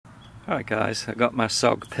Alright guys, I got my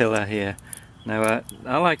SOG pillar here. Now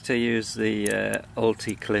I like to use the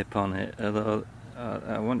ULTI clip on it, although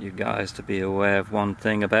I want you guys to be aware of one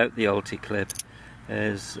thing about the ULTI clip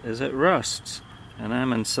is it rusts. And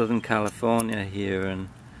I'm in Southern California here, and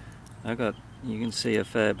you can see a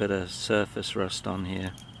fair bit of surface rust on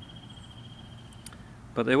here.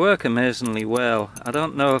 But they work amazingly well. I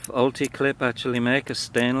don't know if ULTI clip actually make a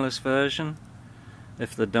stainless version.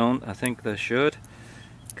 If they don't, I think they should,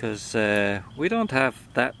 because we don't have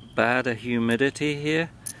that bad a humidity here.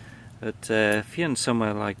 But if you're in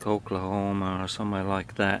somewhere like Oklahoma or somewhere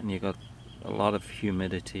like that and you got a lot of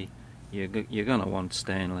humidity, you're gonna want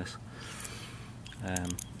stainless.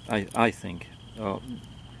 I think.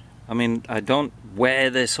 I mean, I don't wear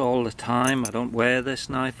this all the time. I don't wear this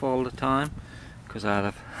knife all the time because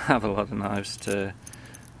I have a lot of knives to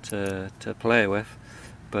play with.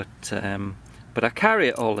 But I carry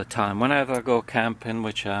it all the time whenever I go camping,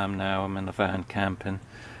 which I am now. I'm in the van camping,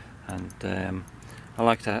 and I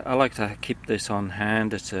like to keep this on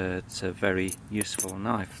hand. It's a very useful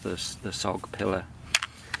knife, the SOG pillar,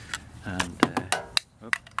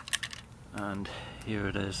 and here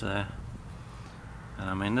it is. I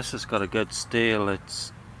mean, this has got a good steel.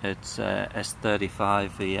 It's S35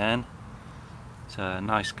 VN. It's a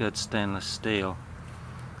nice, good stainless steel.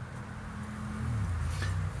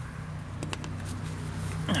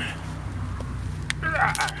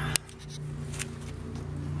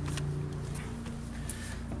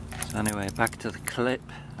 So anyway, back to the clip.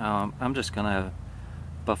 I'm just gonna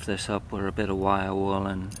buff this up with a bit of wire wool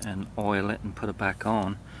and oil it and put it back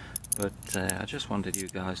on. But I just wanted you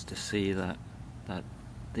guys to see that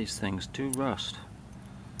these things do rust.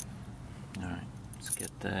 Alright, let's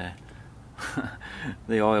get the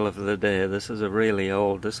oil of the day. This is a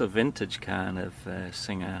vintage kind of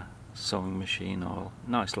Singer sewing machine oil.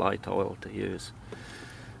 Nice light oil to use.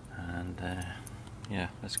 And yeah,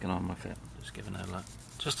 let's get on with it. Just giving it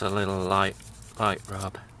just a little light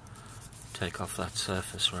rub. Take off that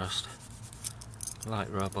surface rust.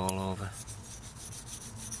 Light rub all over.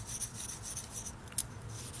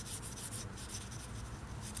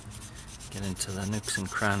 Get into the nooks and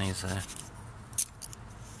crannies there.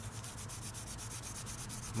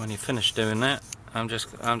 When you finish doing that, I'm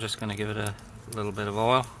just going to give it a little bit of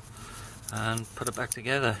oil and put it back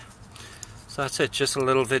together. So that's it. Just a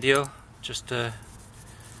little video, just to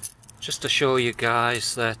show you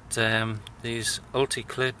guys that these ULTI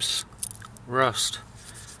clips rust.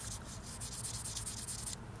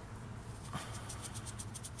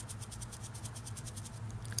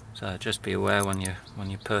 So just be aware when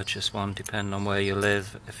you purchase one, depending on where you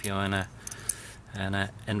live, if you're in an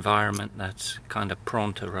environment that's kind of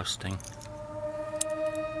prone to rusting.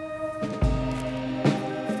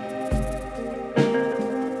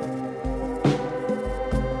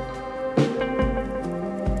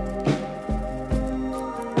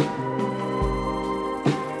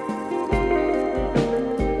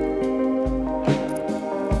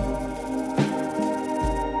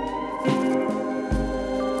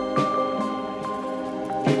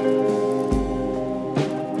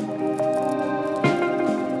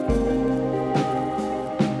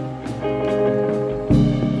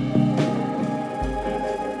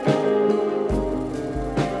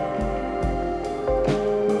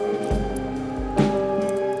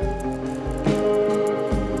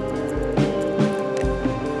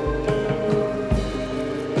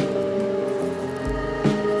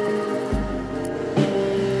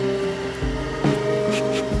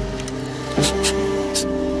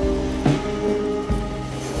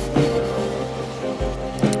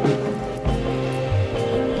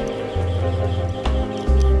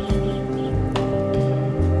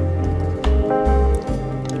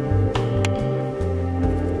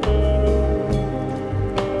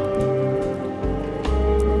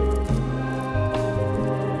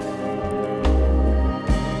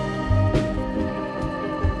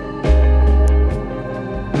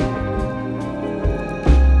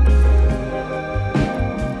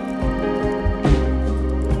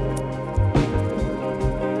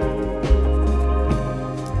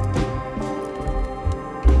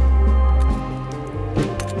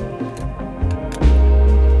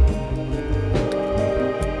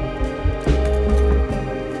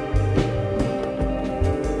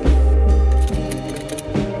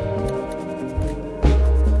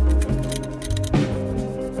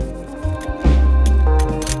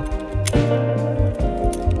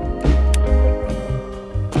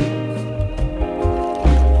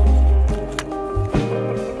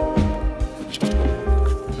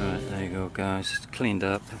 Cleaned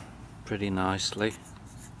up pretty nicely.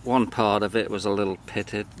 One part of it was a little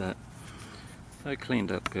pitted, but I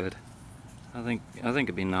cleaned up good. think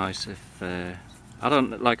it'd be nice if I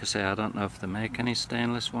don't, like I say, I don't know if they make any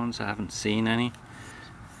stainless ones. I haven't seen any,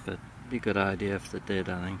 but it'd be a good idea if they did.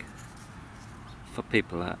 I think for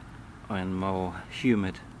people that are in more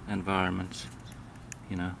humid environments,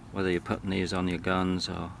 you know, whether you're putting these on your guns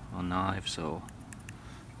or knives or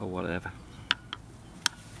whatever.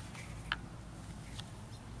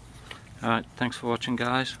 Alright, thanks for watching,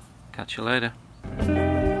 guys. Catch you later.